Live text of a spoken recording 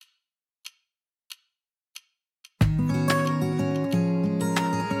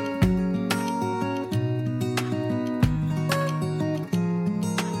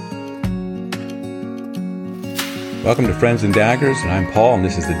Welcome to Friends and Daggers, and I'm Paul, and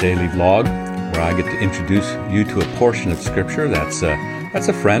this is the daily vlog where I get to introduce you to a portion of Scripture that's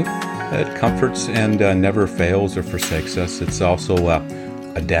a friend. It comforts and never fails or forsakes us. It's also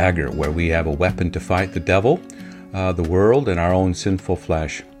a dagger where we have a weapon to fight the devil, the world, and our own sinful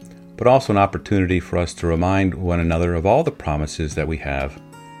flesh, but also an opportunity for us to remind one another of all the promises that we have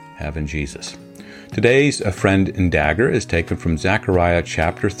in Jesus. Today's A Friend and Dagger is taken from Zechariah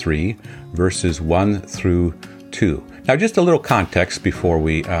chapter 3, verses 1 through 2. Now, just a little context before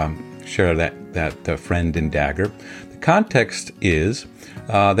we share that friend and dagger. The context is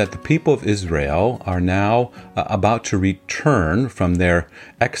that the people of Israel are now about to return from their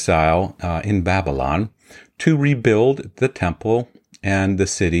exile in Babylon to rebuild the temple and the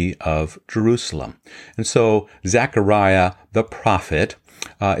city of Jerusalem. And so Zechariah the prophet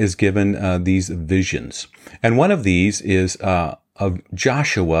is given these visions. And one of these is of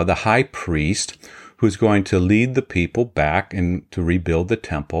Joshua the high priest, who's going to lead the people back and to rebuild the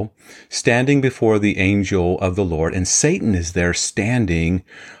temple, standing before the angel of the Lord. And Satan is there standing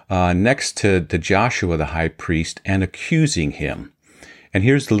next to Joshua the high priest and accusing him. And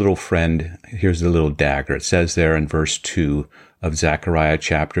here's the little friend, here's the little dagger. It says there in verse 2 of Zechariah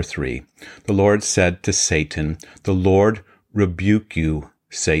chapter 3, "The Lord said to Satan, 'The Lord rebuke you,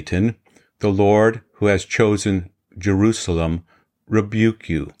 Satan. The Lord who has chosen Jerusalem rebuke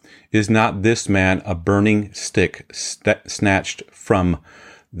you. Is not this man a burning stick snatched from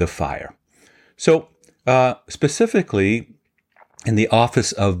the fire?'" So, specifically in the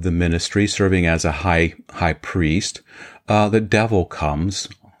office of the ministry, serving as a high priest, the devil comes,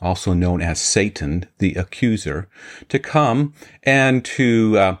 also known as Satan, the accuser, to come and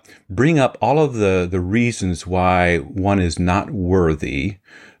to bring up all of the reasons why one is not worthy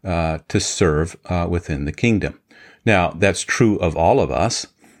to serve within the kingdom. Now, that's true of all of us,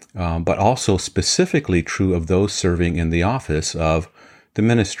 but also specifically true of those serving in the office of the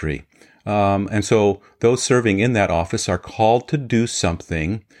ministry. And so those serving in that office are called to do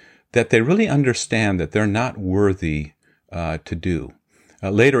something that they really understand that they're not worthy to do.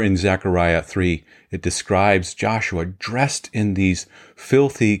 Later in Zechariah 3, it describes Joshua dressed in these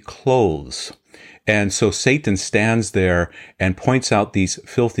filthy clothes. And so Satan stands there and points out these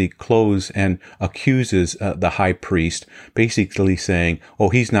filthy clothes and accuses the high priest, basically saying, "Oh,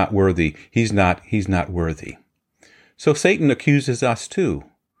 he's not worthy. He's not worthy." So Satan accuses us too,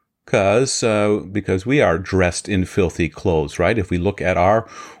 because we are dressed in filthy clothes, right? If we look at our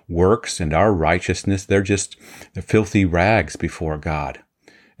works and our righteousness, they're just filthy rags before God.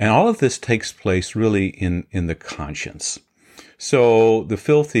 And all of this takes place really in the conscience. So the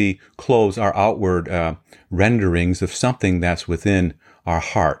filthy clothes are outward renderings of something that's within our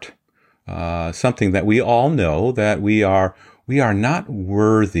heart, something that we all know that we are not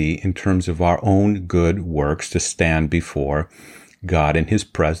worthy in terms of our own good works to stand before God in His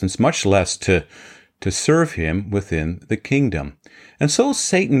presence, much less to serve Him within the kingdom. And so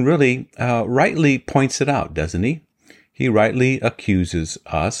Satan really rightly points it out, doesn't he? He rightly accuses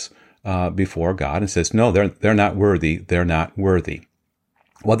us before God and says, "No, they're not worthy. They're not worthy."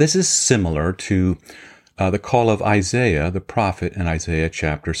 Well, this is similar to the call of Isaiah, the prophet, in Isaiah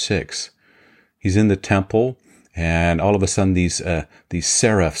chapter 6. He's in the temple, and all of a sudden these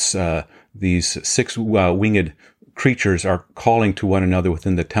seraphs, these six-winged creatures are calling to one another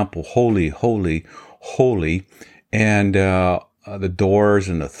within the temple, "Holy, holy, holy." And the doors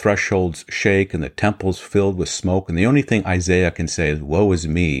and the thresholds shake and the temple's filled with smoke. And the only thing Isaiah can say is, "Woe is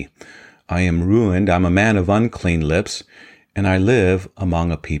me. I am ruined. I'm a man of unclean lips, and I live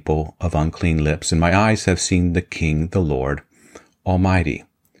among a people of unclean lips. And my eyes have seen the King, the Lord Almighty."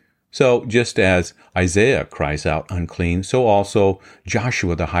 So just as Isaiah cries out unclean, so also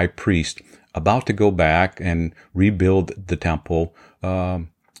Joshua the high priest, about to go back and rebuild the temple,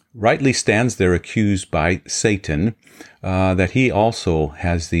 rightly stands there accused by Satan that he also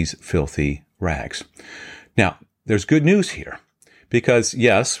has these filthy rags. Now, there's good news here, because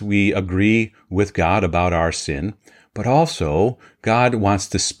yes, we agree with God about our sin, but also God wants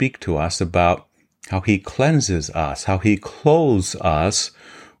to speak to us about how He cleanses us, how He clothes us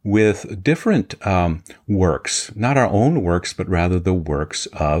with different works, not our own works, but rather the works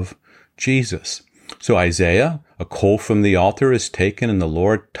of Jesus. So Isaiah, a coal from the altar is taken, and the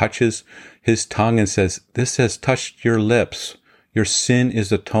Lord touches his tongue and says, "This has touched your lips. Your sin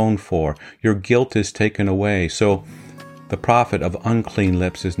is atoned for. Your guilt is taken away." So the prophet of unclean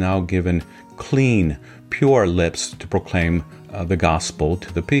lips is now given clean, pure lips to proclaim the gospel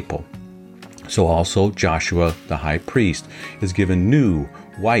to the people. So also Joshua, the high priest, is given new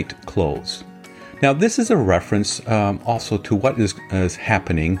white clothes. Now, this is a reference also to what is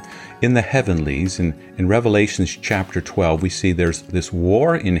happening in the heavenlies. In Revelation chapter 12, we see there's this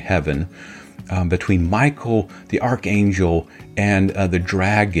war in heaven between Michael, the archangel, and the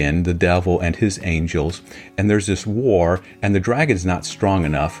dragon, the devil, and his angels. And there's this war, and the dragon's not strong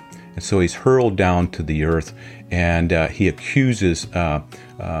enough, and so he's hurled down to the earth, and he accuses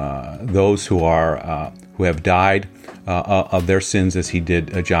those who have died of their sins as he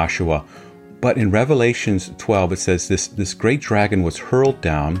did Joshua. But in Revelation 12, it says this great dragon was hurled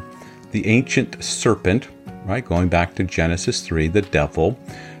down, the ancient serpent, right, going back to Genesis 3, the devil,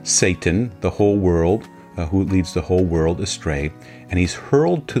 Satan, the whole world, who leads the whole world astray, and he's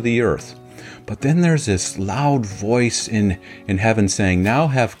hurled to the earth. But then there's this loud voice in heaven saying, "Now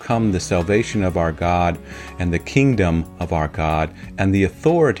have come the salvation of our God and the kingdom of our God and the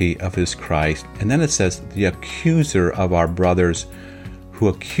authority of his Christ." And then it says, "The accuser of our brothers, who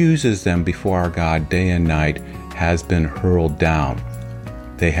accuses them before our God day and night, has been hurled down.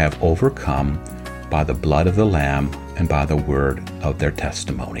 They have overcome by the blood of the Lamb and by the word of their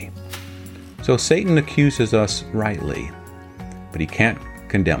testimony." So Satan accuses us rightly, but he can't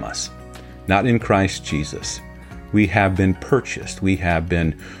condemn us. Not in Christ Jesus. We have been purchased. We have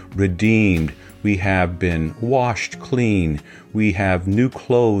been redeemed. We have been washed clean. We have new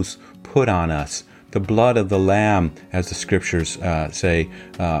clothes put on us. The blood of the Lamb, as the scriptures say,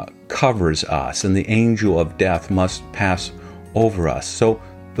 covers us, and the angel of death must pass over us. So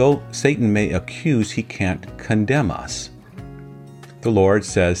though Satan may accuse, he can't condemn us. The Lord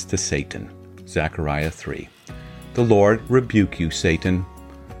says to Satan, Zechariah 3, "The Lord rebuke you, Satan.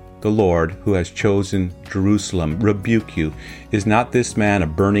 The Lord, who has chosen Jerusalem, rebuke you. Is not this man a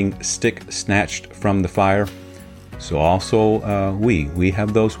burning stick snatched from the fire?" So also we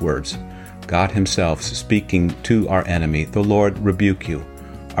have those words. God himself speaking to our enemy, "The Lord rebuke you."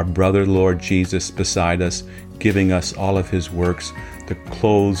 Our brother Lord Jesus beside us, giving us all of his works, the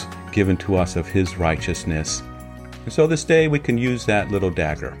clothes given to us of his righteousness. And so this day we can use that little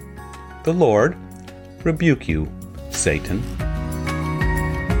dagger. "The Lord rebuke you, Satan."